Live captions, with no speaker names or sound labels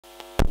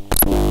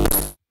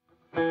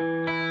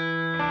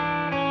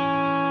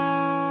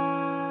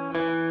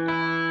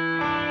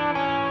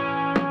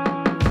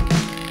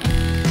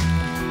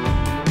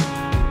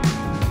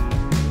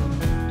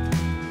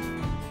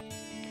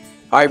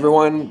Hi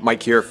everyone,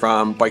 Mike here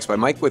from Bikes by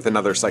Mike with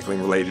another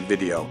cycling related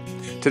video.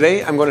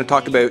 Today I'm going to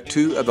talk about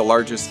two of the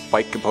largest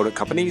bike component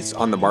companies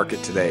on the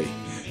market today,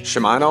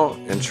 Shimano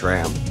and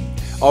SRAM.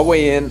 I'll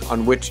weigh in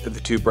on which of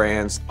the two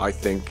brands I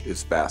think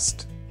is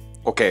best.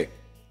 Okay,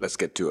 let's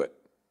get to it.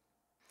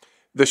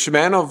 The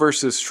Shimano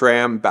versus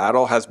SRAM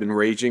battle has been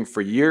raging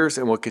for years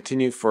and will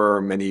continue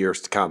for many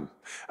years to come,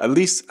 at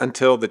least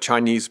until the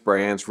Chinese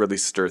brands really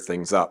stir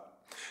things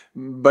up.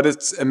 But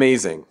it's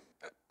amazing.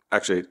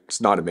 Actually, it's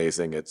not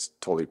amazing, it's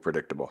totally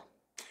predictable,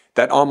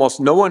 that almost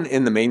no one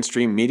in the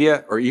mainstream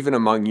media or even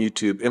among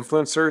YouTube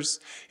influencers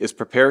is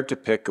prepared to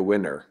pick a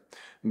winner.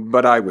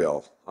 But I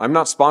will. I'm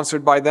not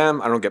sponsored by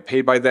them, I don't get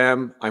paid by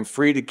them, I'm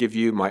free to give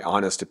you my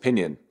honest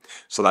opinion.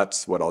 So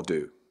that's what I'll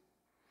do.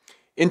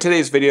 In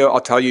today's video, I'll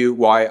tell you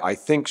why I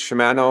think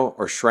Shimano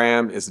or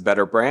SRAM is a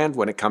better brand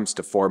when it comes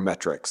to four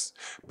metrics: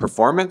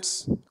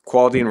 performance,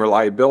 quality and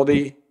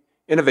reliability,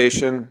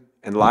 innovation,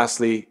 and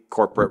lastly,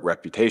 corporate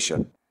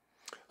reputation.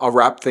 I'll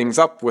wrap things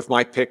up with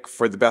my pick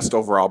for the best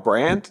overall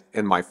brand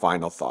and my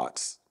final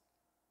thoughts.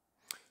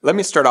 Let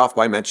me start off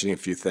by mentioning a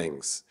few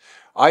things.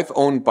 I've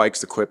owned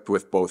bikes equipped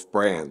with both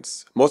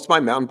brands. Most of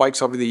my mountain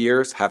bikes over the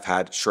years have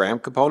had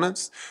SRAM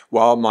components,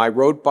 while my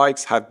road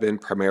bikes have been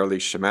primarily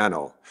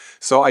Shimano.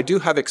 So I do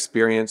have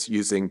experience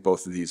using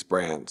both of these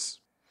brands.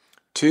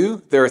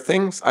 Two, there are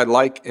things I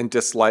like and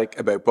dislike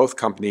about both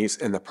companies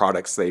and the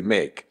products they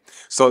make.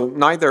 So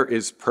neither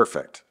is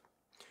perfect.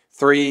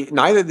 Three,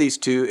 neither of these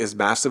two is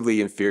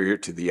massively inferior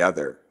to the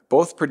other.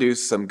 Both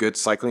produce some good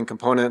cycling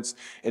components,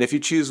 and if you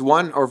choose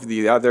one over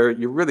the other,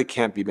 you really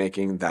can't be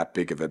making that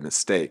big of a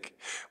mistake.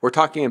 We're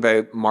talking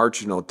about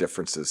marginal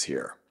differences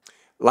here.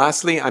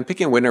 Lastly, I'm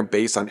picking a winner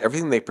based on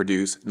everything they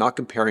produce, not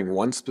comparing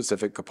one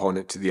specific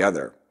component to the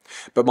other.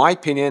 But my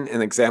opinion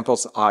and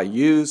examples I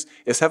use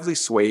is heavily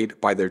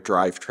swayed by their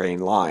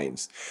drivetrain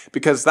lines,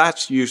 because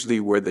that's usually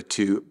where the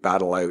two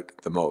battle out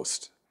the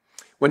most.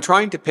 When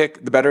trying to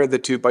pick the better of the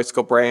two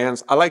bicycle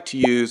brands, I like to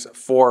use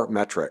four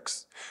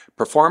metrics: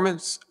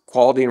 performance,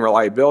 quality and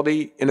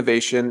reliability,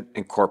 innovation,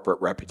 and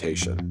corporate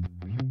reputation.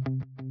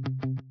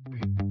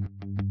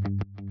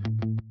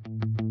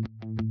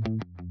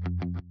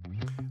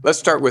 Let's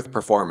start with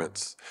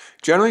performance.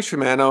 Generally,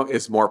 Shimano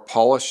is more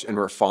polished and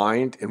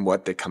refined in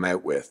what they come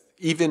out with,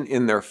 even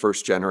in their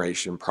first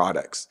generation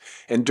products.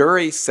 And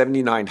dura-ace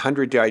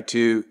 7900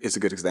 Di2 is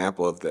a good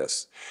example of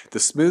this. The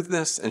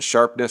smoothness and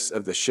sharpness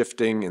of the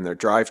shifting in their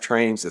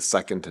drivetrains is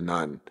second to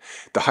none.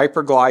 The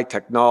Hyperglide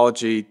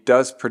technology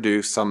does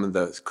produce some of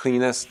the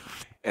cleanest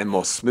and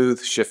most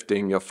smooth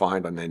shifting you'll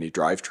find on any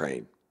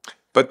drivetrain.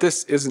 But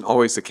this isn't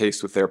always the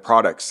case with their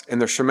products,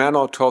 and their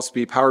Shimano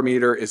 12-speed power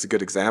meter is a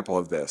good example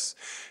of this.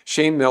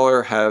 Shane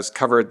Miller has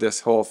covered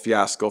this whole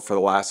fiasco for the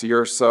last year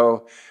or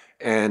so,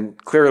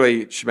 and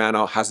clearly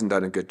Shimano hasn't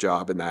done a good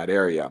job in that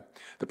area.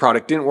 The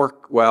product didn't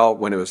work well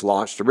when it was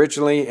launched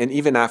originally, and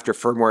even after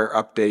firmware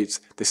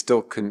updates, they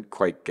still couldn't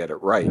quite get it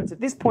right.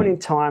 At this point in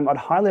time, I'd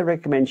highly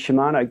recommend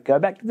Shimano go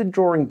back to the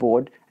drawing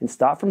board and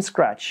start from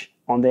scratch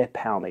on their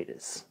power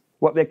meters.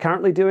 What they're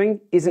currently doing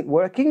isn't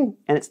working,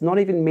 and it's not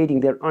even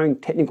meeting their own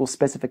technical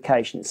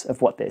specifications of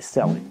what they're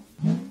selling.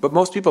 But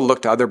most people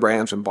look to other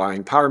brands when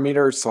buying power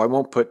meters, so I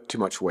won't put too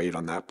much weight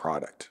on that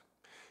product.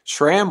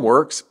 SRAM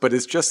works, but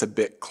is just a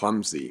bit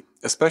clumsy,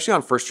 especially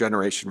on first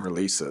generation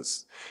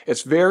releases.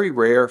 It's very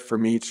rare for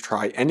me to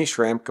try any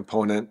SRAM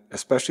component,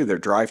 especially their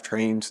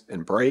drivetrains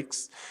and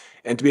brakes,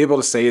 and to be able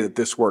to say that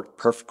this worked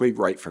perfectly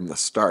right from the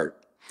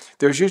start.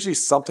 There's usually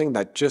something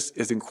that just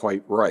isn't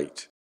quite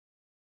right.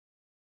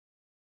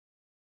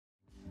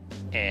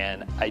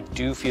 And I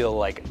do feel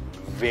like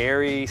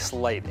very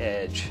slight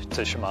edge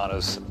to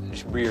Shimano's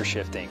rear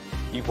shifting.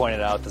 You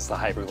pointed out this is the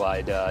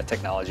Hyperglide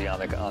technology on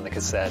the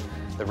cassette,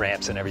 the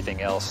ramps and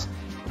everything else.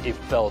 It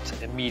felt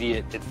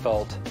immediate. It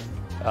felt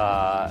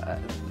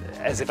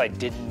as if I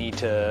didn't need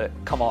to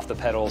come off the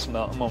pedals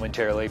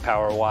momentarily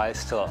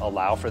power-wise to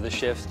allow for the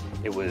shift.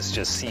 It was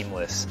just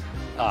seamless.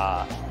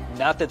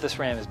 Not that the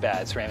SRAM is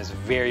bad. SRAM is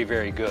very,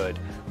 very good.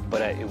 But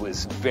it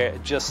was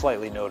just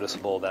slightly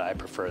noticeable that I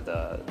prefer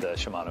the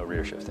Shimano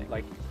rear shifting.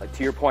 Like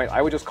to your point,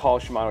 I would just call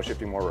Shimano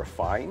shifting more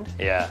refined.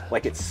 Yeah.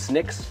 Like it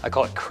snicks. I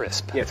call it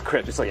crisp. Yeah, it's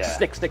crisp. It's like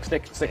snick, snick,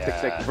 snick, snick, Yeah.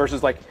 snick, snick.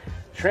 Versus like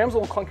SRAM's a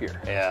little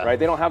clunkier. Yeah. Right?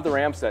 They don't have the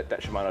ramps that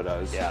Shimano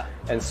does. Yeah.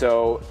 And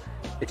so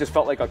it just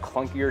felt like a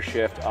clunkier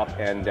shift up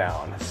and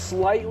down.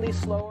 Slightly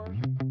slower.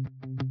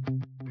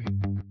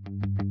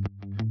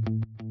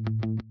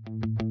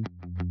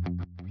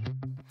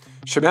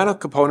 Shimano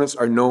components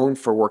are known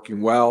for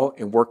working well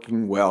and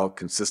working well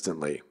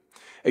consistently.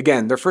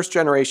 Again, their first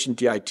generation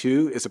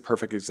Di2 is a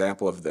perfect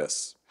example of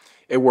this.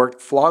 It worked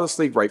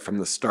flawlessly right from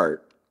the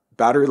start.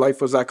 Battery life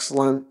was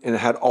excellent, and it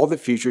had all the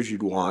features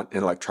you'd want in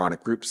an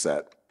electronic group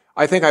set.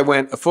 I think I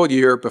went a full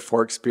year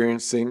before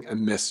experiencing a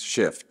missed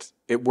shift.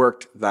 It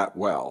worked that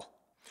well.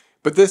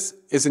 But this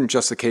isn't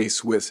just the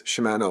case with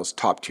Shimano's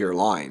top-tier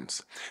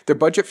lines. Their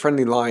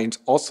budget-friendly lines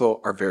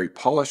also are very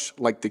polished,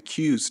 like the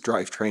Q's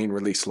drivetrain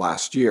released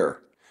last year.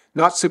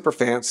 Not super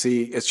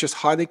fancy, it's just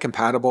highly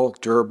compatible,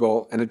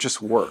 durable, and it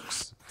just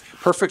works.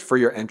 perfect for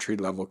your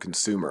entry-level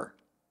consumer.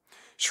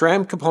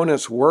 SRAM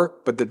components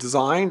work, but the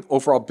design,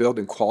 overall build,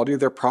 and quality of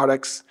their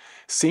products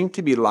seem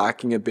to be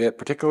lacking a bit,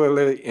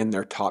 particularly in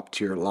their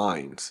top-tier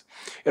lines.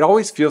 It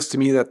always feels to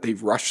me that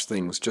they've rushed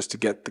things just to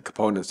get the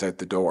components out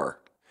the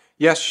door.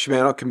 Yes,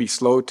 Shimano can be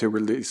slow to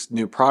release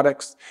new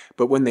products,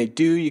 but when they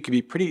do, you can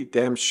be pretty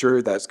damn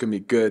sure that it's going to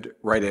be good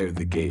right out of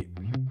the gate.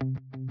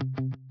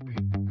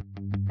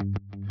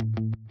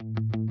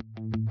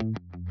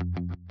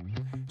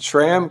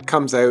 SRAM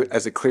comes out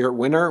as a clear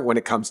winner when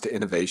it comes to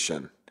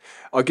innovation.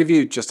 I'll give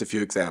you just a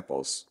few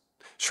examples.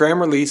 SRAM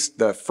released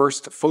the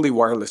first fully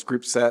wireless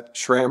group set,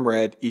 SRAM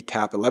Red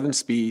ETAP 11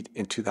 Speed,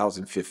 in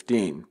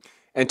 2015.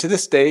 And to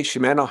this day,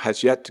 Shimano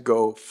has yet to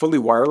go fully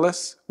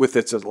wireless with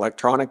its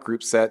electronic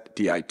group set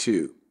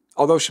Di2.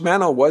 Although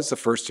Shimano was the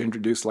first to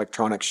introduce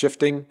electronic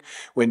shifting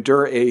when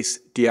dura-ace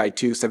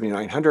Di2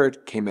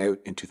 7900 came out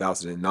in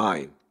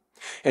 2009.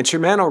 And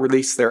Shimano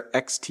released their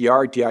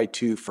XTR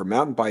Di2 for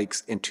mountain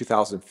bikes in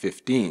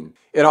 2015.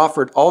 It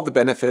offered all the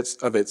benefits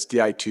of its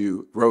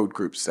Di2 road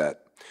group set.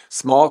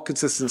 Small,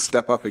 consistent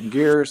step up in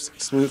gears,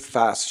 smooth,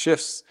 fast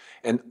shifts,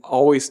 and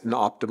always an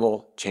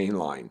optimal chain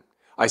line.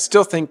 I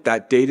still think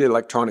that dated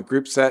electronic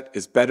group set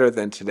is better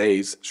than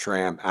today's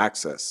SRAM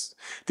Access.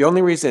 The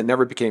only reason it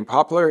never became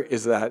popular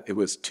is that it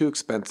was too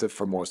expensive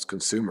for most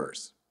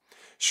consumers.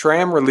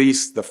 SRAM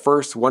released the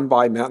first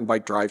one-by mountain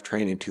bike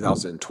drivetrain in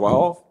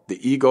 2012,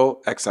 the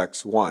Eagle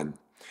XX1,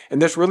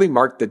 and this really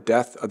marked the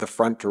death of the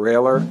front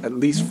derailleur, at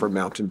least for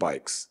mountain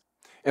bikes.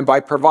 And by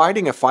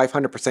providing a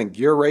 500%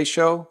 gear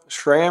ratio,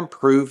 SRAM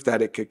proved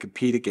that it could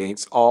compete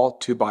against all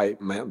 2x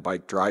mountain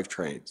bike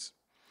drivetrains.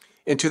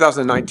 In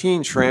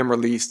 2019, SRAM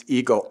released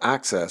Eagle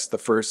Access, the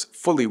first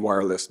fully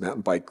wireless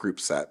mountain bike group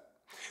set.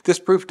 This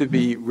proved to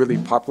be really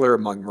popular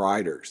among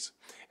riders.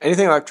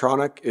 Anything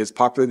electronic is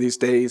popular these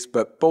days,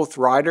 but both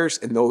riders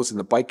and those in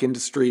the bike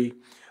industry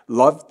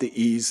loved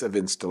the ease of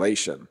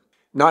installation.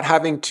 Not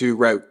having to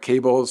route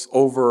cables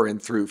over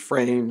and through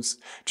frames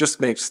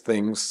just makes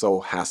things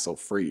so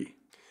hassle-free.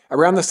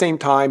 Around the same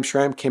time,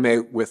 SRAM came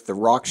out with the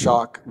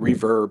RockShox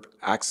Reverb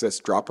Access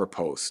Dropper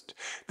Post.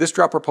 This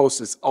dropper post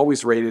is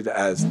always rated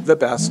as the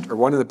best or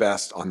one of the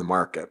best on the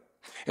market.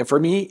 And for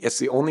me, it's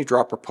the only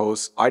dropper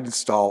post I'd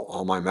install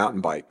on my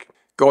mountain bike.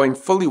 Going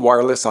fully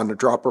wireless on a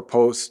dropper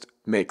post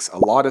makes a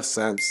lot of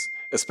sense,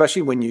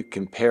 especially when you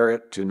compare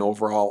it to an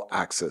overall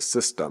access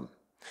system.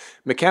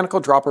 Mechanical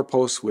dropper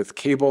posts with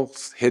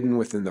cables hidden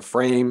within the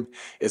frame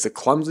is a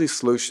clumsy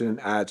solution and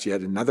adds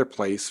yet another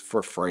place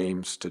for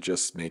frames to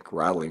just make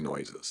rattling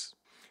noises.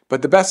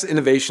 But the best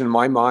innovation in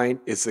my mind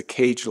is the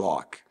cage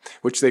lock,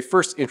 which they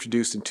first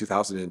introduced in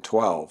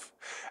 2012.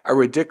 A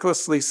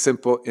ridiculously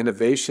simple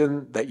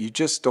innovation that you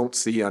just don't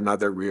see on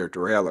other rear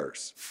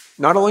derailleurs.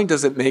 Not only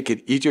does it make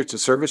it easier to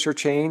service your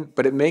chain,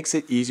 but it makes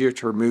it easier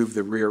to remove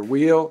the rear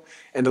wheel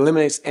and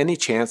eliminates any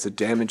chance of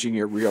damaging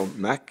your rear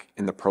mech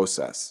in the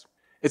process.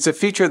 It's a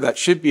feature that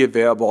should be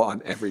available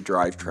on every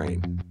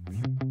drivetrain.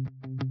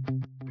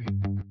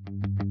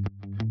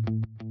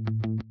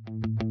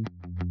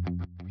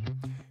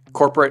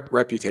 Corporate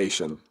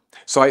reputation.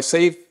 So I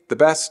saved the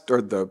best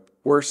or the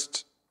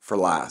worst for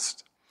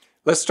last.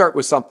 Let's start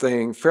with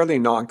something fairly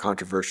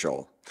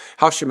non-controversial.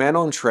 How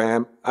Shimano and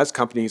SRAM as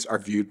companies are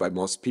viewed by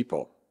most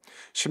people.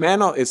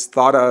 Shimano is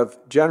thought of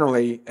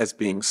generally as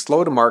being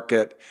slow to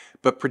market,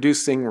 but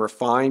producing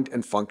refined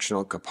and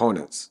functional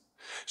components.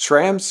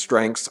 SRAM's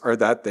strengths are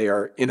that they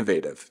are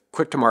innovative,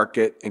 quick to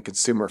market, and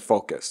consumer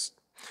focused.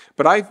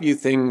 But I view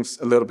things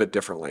a little bit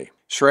differently.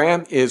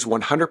 SRAM is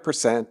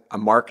 100% a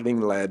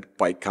marketing-led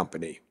bike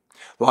company.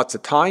 Lots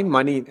of time,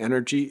 money, and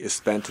energy is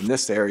spent in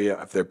this area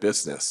of their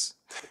business,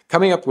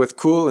 coming up with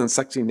cool and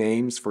sexy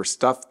names for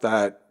stuff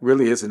that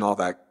really isn't all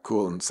that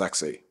cool and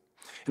sexy.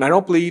 And I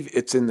don't believe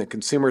it's in the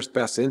consumer's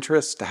best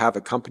interest to have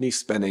a company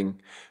spending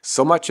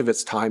so much of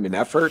its time and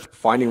effort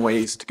finding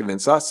ways to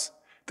convince us,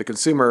 the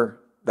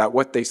consumer, that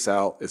what they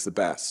sell is the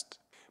best.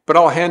 But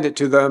I'll hand it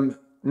to them.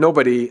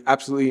 Nobody,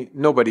 absolutely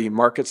nobody,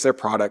 markets their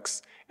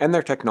products and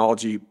their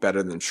technology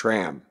better than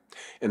SRAM,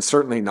 and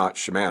certainly not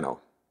Shimano.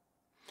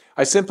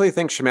 I simply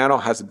think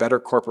Shimano has a better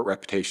corporate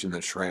reputation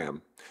than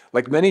SRAM.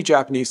 Like many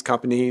Japanese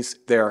companies,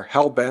 they are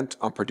hell-bent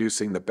on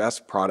producing the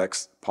best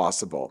products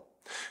possible.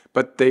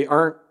 But they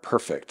aren't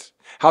perfect.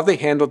 How they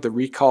handled the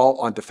recall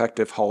on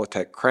defective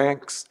Outtake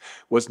cranks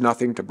was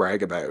nothing to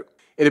brag about.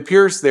 It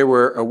appears they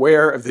were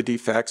aware of the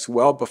defects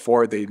well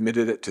before they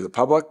admitted it to the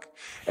public,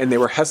 and they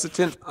were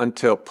hesitant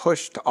until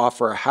pushed to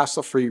offer a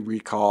hassle-free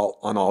recall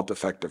on all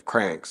defective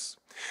cranks.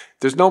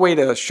 There's no way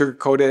to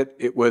sugarcoat it.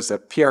 It was a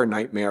PR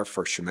nightmare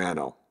for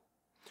Shimano.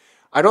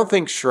 I don't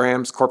think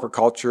SRAM's corporate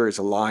culture is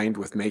aligned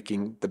with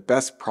making the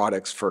best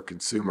products for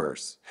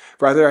consumers.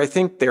 Rather, I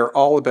think they're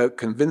all about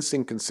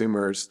convincing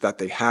consumers that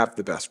they have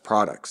the best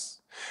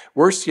products.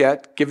 Worse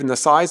yet, given the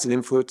size and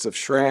influence of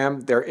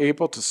SRAM, they're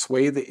able to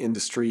sway the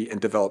industry and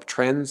develop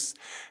trends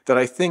that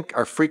I think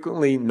are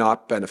frequently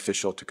not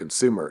beneficial to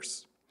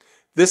consumers.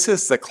 This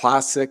is the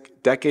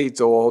classic,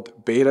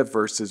 decades-old beta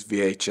versus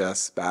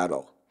VHS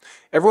battle.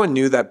 Everyone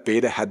knew that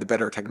Beta had the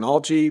better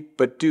technology,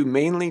 but due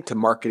mainly to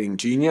marketing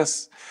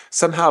genius,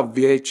 somehow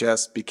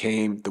VHS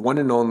became the one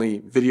and only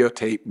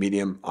videotape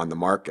medium on the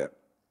market.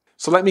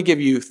 So let me give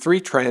you 3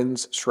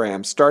 trends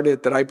SRAM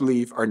started that I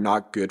believe are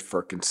not good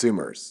for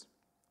consumers.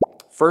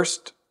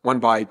 First,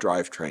 one-by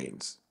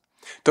drivetrains.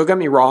 Don't get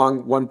me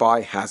wrong,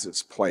 one-by has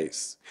its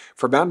place.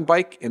 For mountain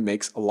bike, it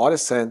makes a lot of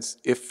sense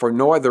if for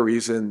no other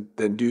reason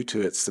than due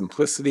to its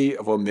simplicity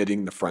of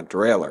omitting the front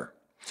derailleur.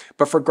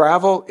 But for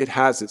gravel, it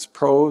has its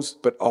pros,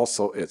 but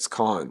also its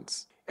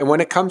cons. And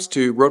when it comes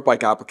to road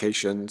bike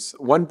applications,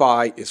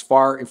 one-by is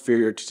far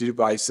inferior to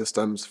two-by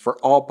systems for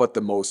all but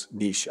the most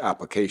niche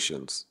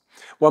applications.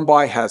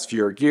 One-by has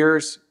fewer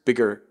gears,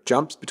 bigger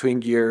jumps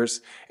between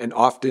gears, and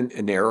often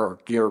a narrower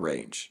gear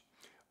range.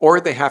 Or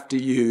they have to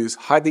use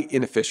highly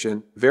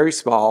inefficient, very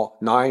small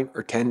 9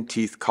 or 10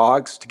 teeth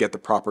cogs to get the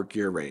proper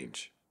gear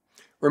range.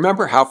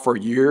 Remember how for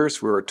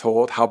years we were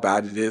told how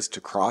bad it is to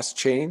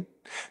cross-chain?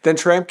 Then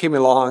SRAM came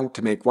along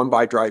to make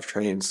one-by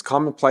drivetrains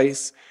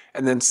commonplace,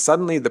 and then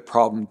suddenly the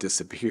problem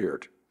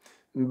disappeared.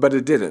 But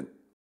it didn't.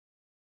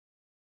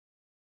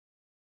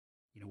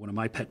 One of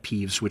my pet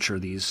peeves, which are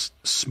these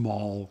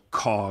small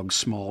cogs,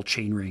 small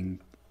chainring,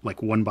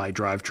 like one-by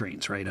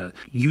drivetrains, right?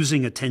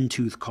 Using a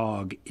 10-tooth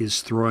cog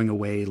is throwing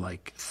away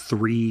like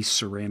 3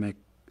 ceramic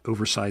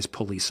oversized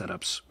pulley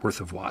setups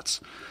worth of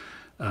watts.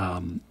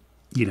 And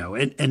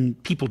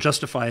people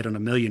justify it on a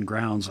million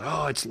grounds.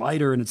 Oh, it's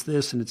lighter and it's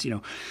this and it's,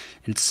 and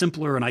it's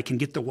simpler and I can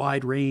get the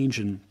wide range.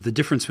 And the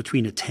difference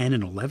between a 10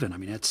 and 11, I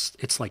mean,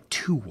 it's like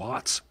 2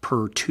 watts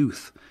per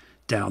tooth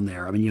down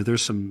there. I mean,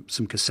 there's some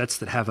cassettes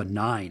that have a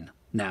 9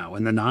 now,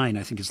 and the 9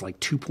 I think is like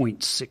 2.6,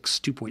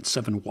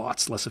 2.7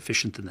 watts less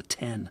efficient than the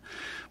 10,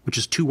 which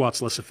is 2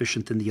 watts less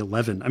efficient than the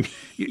 11. I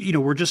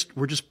mean, we're just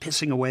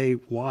pissing away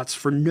watts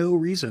for no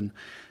reason.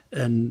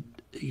 And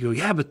you go,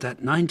 yeah, but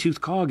that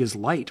 9-tooth cog is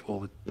light.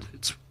 Well,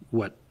 it's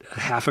what,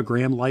 half a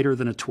gram lighter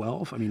than a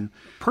 12? I mean,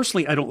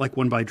 personally, I don't like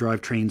one-by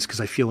drivetrains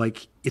because I feel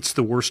like it's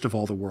the worst of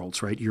all the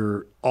worlds, right?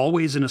 You're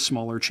always in a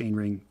smaller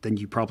chainring than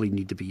you probably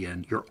need to be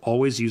in. You're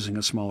always using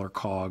a smaller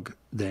cog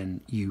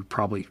than you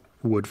probably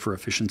would for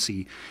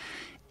efficiency.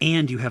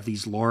 And you have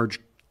these large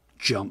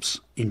jumps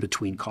in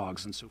between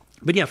cogs and so forth.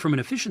 But yeah, from an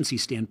efficiency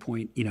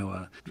standpoint,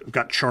 I've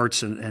got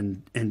charts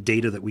and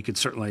data that we could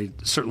certainly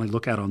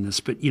look at on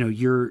this, but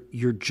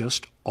you're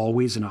just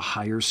always in a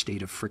higher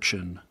state of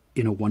friction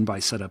in a one-by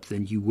setup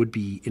than you would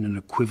be in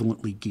an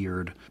equivalently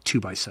geared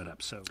two-by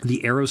setup. So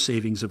the aero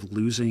savings of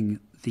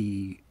losing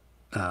the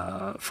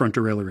front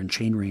derailleur and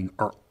chainring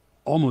are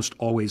almost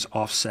always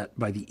offset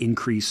by the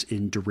increase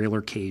in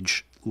derailleur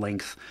cage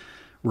length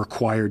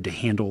required to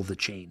handle the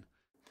chain.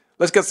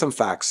 Let's get some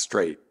facts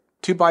straight.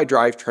 2-by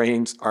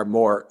drivetrains are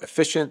more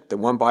efficient than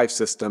 1-by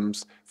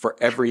systems for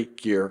every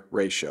gear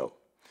ratio.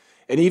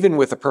 And even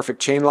with a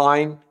perfect chain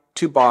line,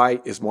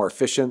 2-by is more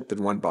efficient than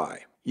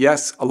 1-by.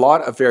 Yes, a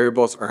lot of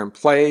variables are in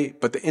play,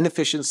 but the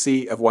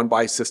inefficiency of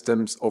 1-by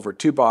systems over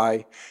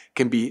 2-by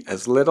can be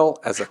as little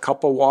as a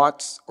couple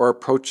watts or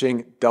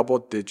approaching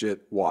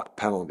double-digit watt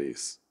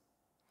penalties.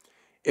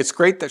 It's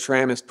great that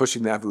SRAM is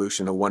pushing the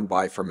evolution of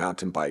 1-by for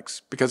mountain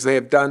bikes because they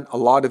have done a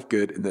lot of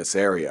good in this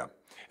area,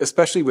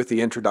 especially with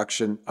the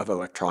introduction of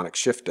electronic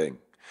shifting.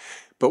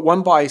 But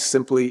 1-by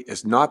simply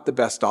is not the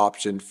best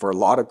option for a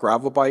lot of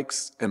gravel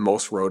bikes and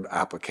most road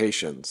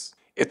applications.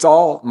 It's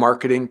all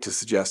marketing to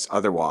suggest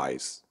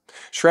otherwise.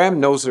 SRAM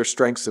knows their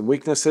strengths and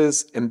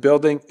weaknesses, and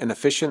building an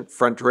efficient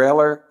front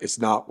derailleur is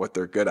not what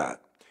they're good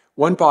at.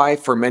 1-by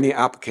for many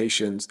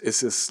applications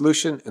is a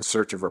solution in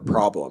search of a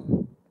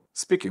problem.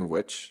 Speaking of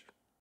which,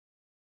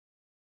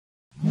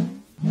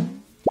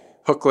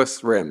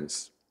 hookless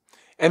rims.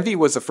 Envy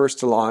was the first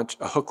to launch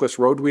a hookless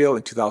road wheel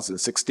in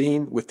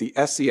 2016 with the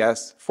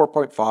SES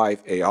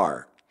 4.5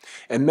 AR,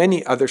 and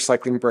many other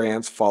cycling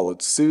brands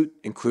followed suit,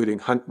 including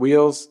Hunt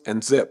Wheels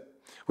and Zip,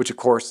 which of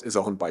course is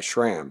owned by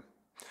SRAM.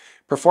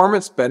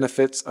 Performance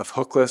benefits of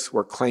hookless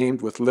were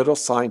claimed with little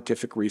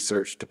scientific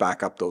research to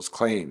back up those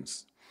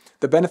claims.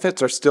 The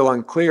benefits are still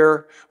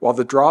unclear, while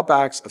the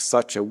drawbacks of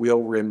such a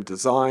wheel rim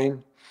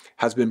design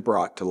has been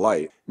brought to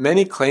light,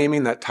 many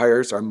claiming that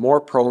tires are more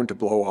prone to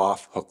blow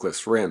off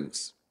hookless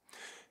rims.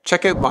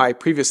 Check out my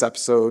previous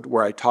episode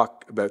where I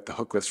talk about the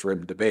hookless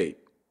rim debate.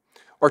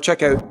 Or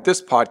check out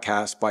this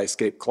podcast by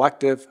Escape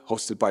Collective,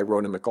 hosted by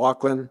Rona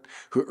McLaughlin,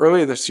 who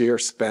earlier this year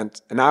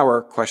spent an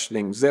hour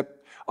questioning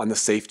Zip on the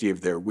safety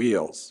of their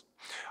wheels.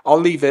 I'll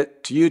leave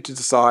it to you to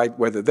decide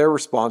whether their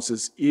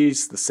responses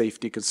ease the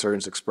safety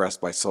concerns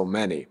expressed by so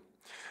many.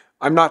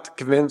 I'm not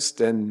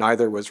convinced, and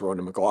neither was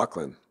Rona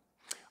McLaughlin.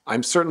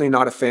 I'm certainly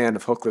not a fan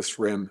of hookless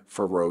rim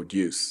for road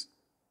use.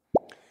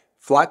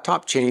 Flat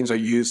top chains are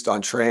used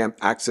on SRAM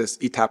Access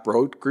ETAP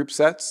Road group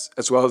sets,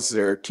 as well as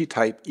their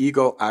T-Type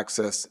Eagle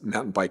Access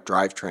mountain bike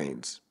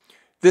drivetrains.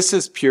 This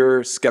is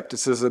pure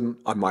skepticism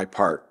on my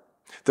part.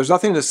 There's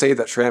nothing to say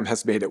that SRAM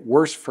has made it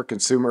worse for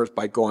consumers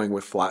by going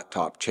with flat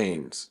top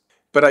chains.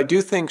 But I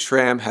do think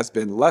SRAM has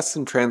been less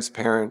than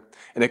transparent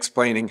in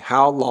explaining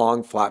how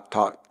long flat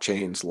top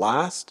chains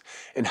last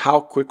and how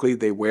quickly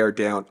they wear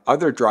down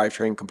other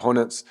drivetrain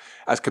components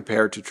as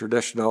compared to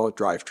traditional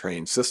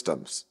drivetrain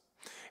systems.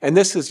 And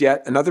this is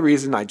yet another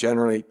reason I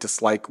generally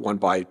dislike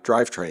one-by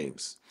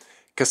drivetrains.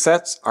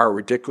 Cassettes are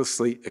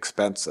ridiculously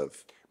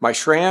expensive. My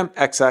SRAM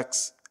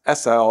XX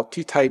SL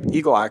T-Type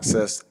Eagle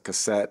Access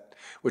cassette,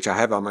 which I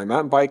have on my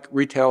mountain bike,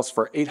 retails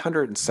for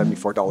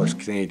 $874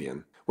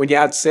 Canadian. When you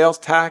add sales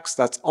tax,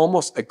 that's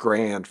almost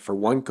 $1,000 for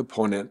one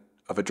component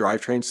of a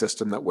drivetrain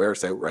system that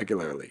wears out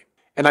regularly.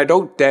 And I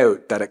don't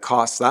doubt that it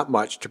costs that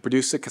much to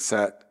produce a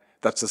cassette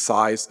that's the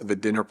size of a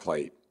dinner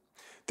plate.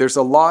 There's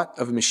a lot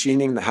of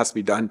machining that has to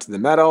be done to the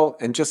metal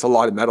and just a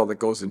lot of metal that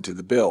goes into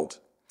the build.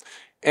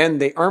 And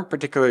they aren't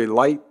particularly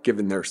light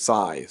given their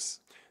size.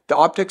 The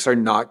optics are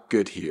not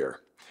good here.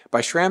 By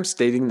SRAM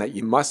stating that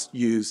you must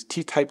use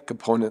T-type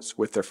components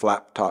with their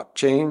flat top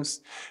chains,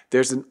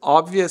 there's an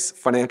obvious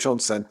financial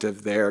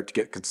incentive there to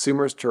get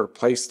consumers to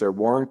replace their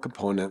worn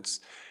components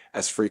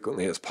as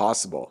frequently as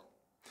possible.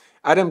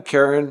 Adam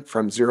Karen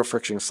from Zero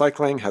Friction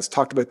Cycling has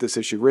talked about this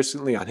issue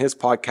recently on his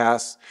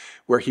podcast,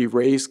 where he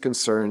raised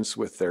concerns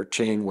with their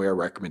chain wear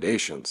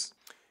recommendations.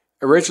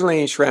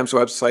 Originally, SRAM's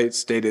website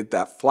stated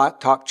that flat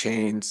top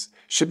chains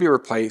should be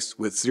replaced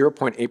with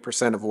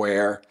 0.8% of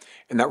wear,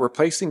 and that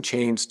replacing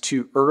chains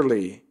too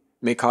early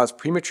may cause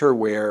premature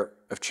wear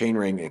of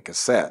chainring and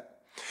cassette.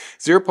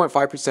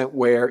 0.5%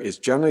 wear is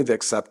generally the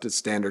accepted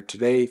standard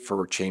today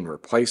for chain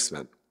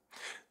replacement.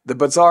 The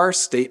bizarre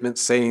statement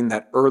saying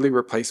that early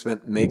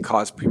replacement may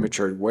cause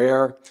premature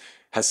wear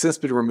has since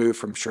been removed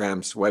from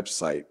SRAM's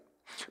website.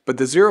 But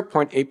the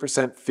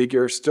 0.8%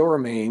 figure still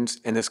remains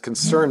and is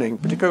concerning,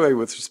 particularly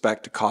with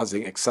respect to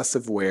causing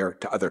excessive wear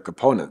to other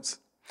components.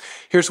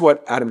 Here's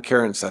what Adam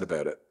Karen said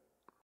about it.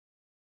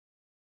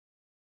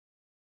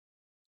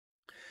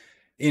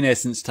 In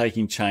essence,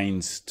 taking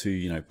chains to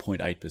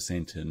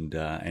 0.8%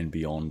 and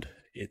beyond,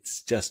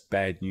 it's just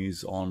bad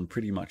news on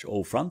pretty much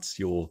all fronts.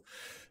 You're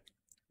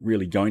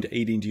really going to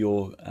eat into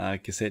your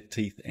cassette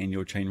teeth and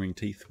your chainring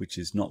teeth, which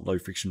is not low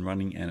friction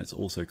running, and it's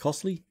also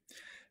costly.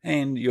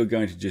 And you're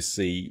going to just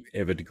see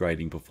ever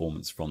degrading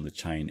performance from the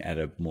chain at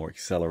a more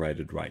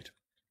accelerated rate.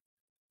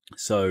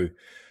 So,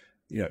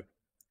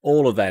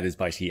 all of that is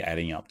basically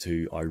adding up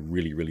to, I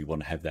really, really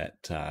want to have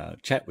that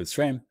chat with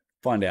SRAM,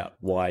 find out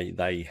why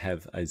they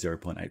have a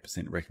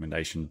 0.8%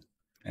 recommendation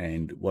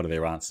and what are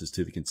their answers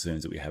to the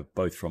concerns that we have,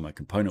 both from a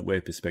component wear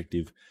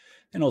perspective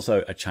and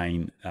also a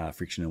chain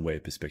friction and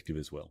wear perspective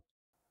as well.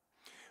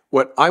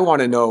 What I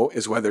want to know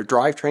is whether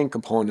drivetrain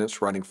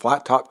components running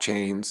flat top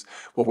chains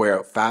will wear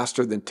out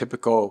faster than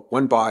typical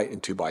 1x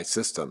and 2x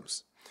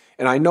systems.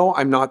 And I know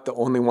I'm not the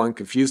only one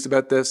confused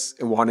about this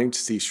and wanting to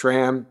see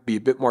SRAM be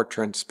a bit more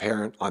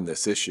transparent on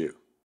this issue.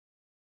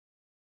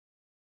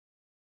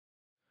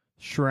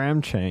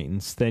 SRAM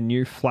chains, their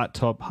new flat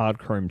top hard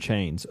chrome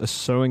chains, are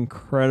so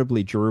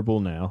incredibly durable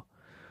now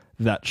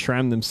that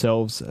SRAM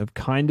themselves have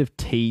kind of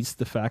teased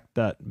the fact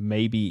that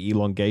maybe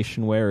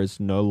elongation wear is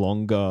no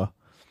longer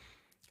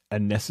a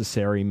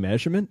necessary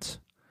measurement,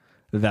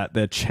 that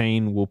their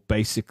chain will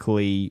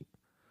basically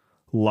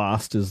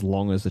last as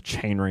long as a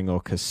chainring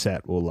or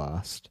cassette will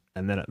last.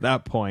 And then at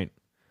that point,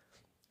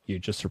 you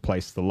just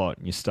replace the lot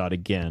and you start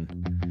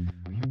again.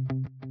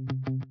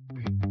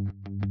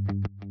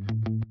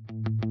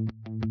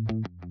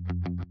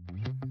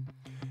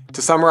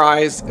 To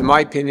summarize, in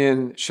my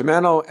opinion,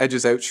 Shimano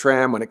edges out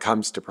SRAM when it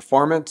comes to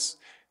performance,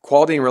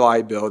 quality and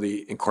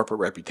reliability, and corporate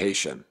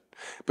reputation.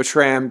 But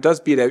SRAM does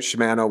beat out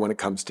Shimano when it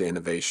comes to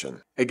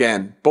innovation.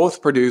 Again,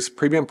 both produce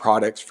premium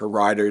products for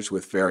riders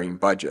with varying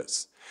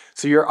budgets,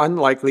 so you're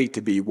unlikely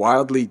to be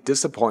wildly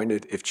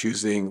disappointed if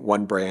choosing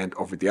one brand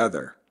over the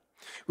other.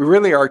 We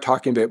really are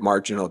talking about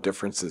marginal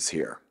differences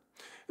here.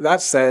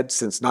 That said,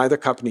 since neither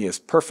company is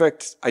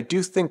perfect, I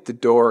do think the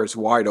door is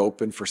wide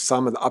open for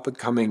some of the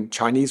up-and-coming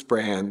Chinese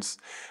brands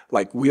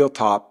like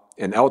Wheeltop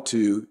and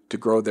L2 to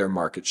grow their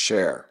market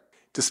share.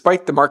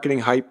 Despite the marketing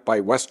hype by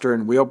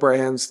Western wheel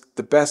brands,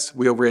 the best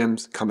wheel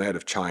rims come out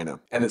of China.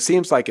 And it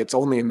seems like it's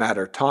only a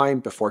matter of time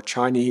before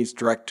Chinese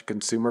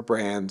direct-to-consumer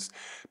brands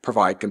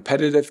provide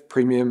competitive,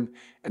 premium,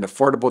 and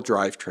affordable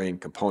drivetrain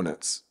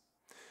components.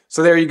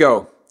 So there you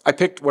go. I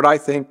picked what I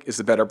think is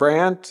the better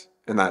brand,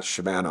 and that's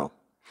Shimano.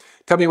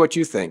 Tell me what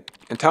you think,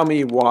 and tell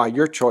me why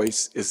your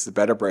choice is the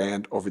better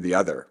brand over the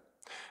other.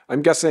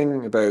 I'm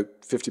guessing about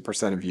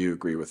 50% of you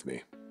agree with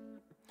me.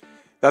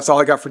 That's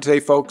all I got for today,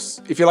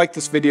 folks. If you like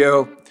this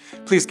video,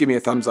 please give me a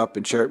thumbs up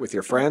and share it with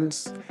your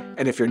friends.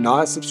 And if you're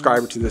not a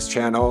subscriber to this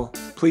channel,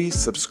 please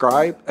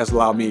subscribe as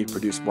allow me to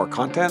produce more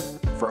content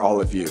for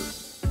all of you.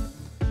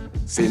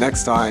 See you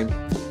next time.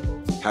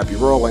 Happy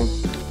rolling.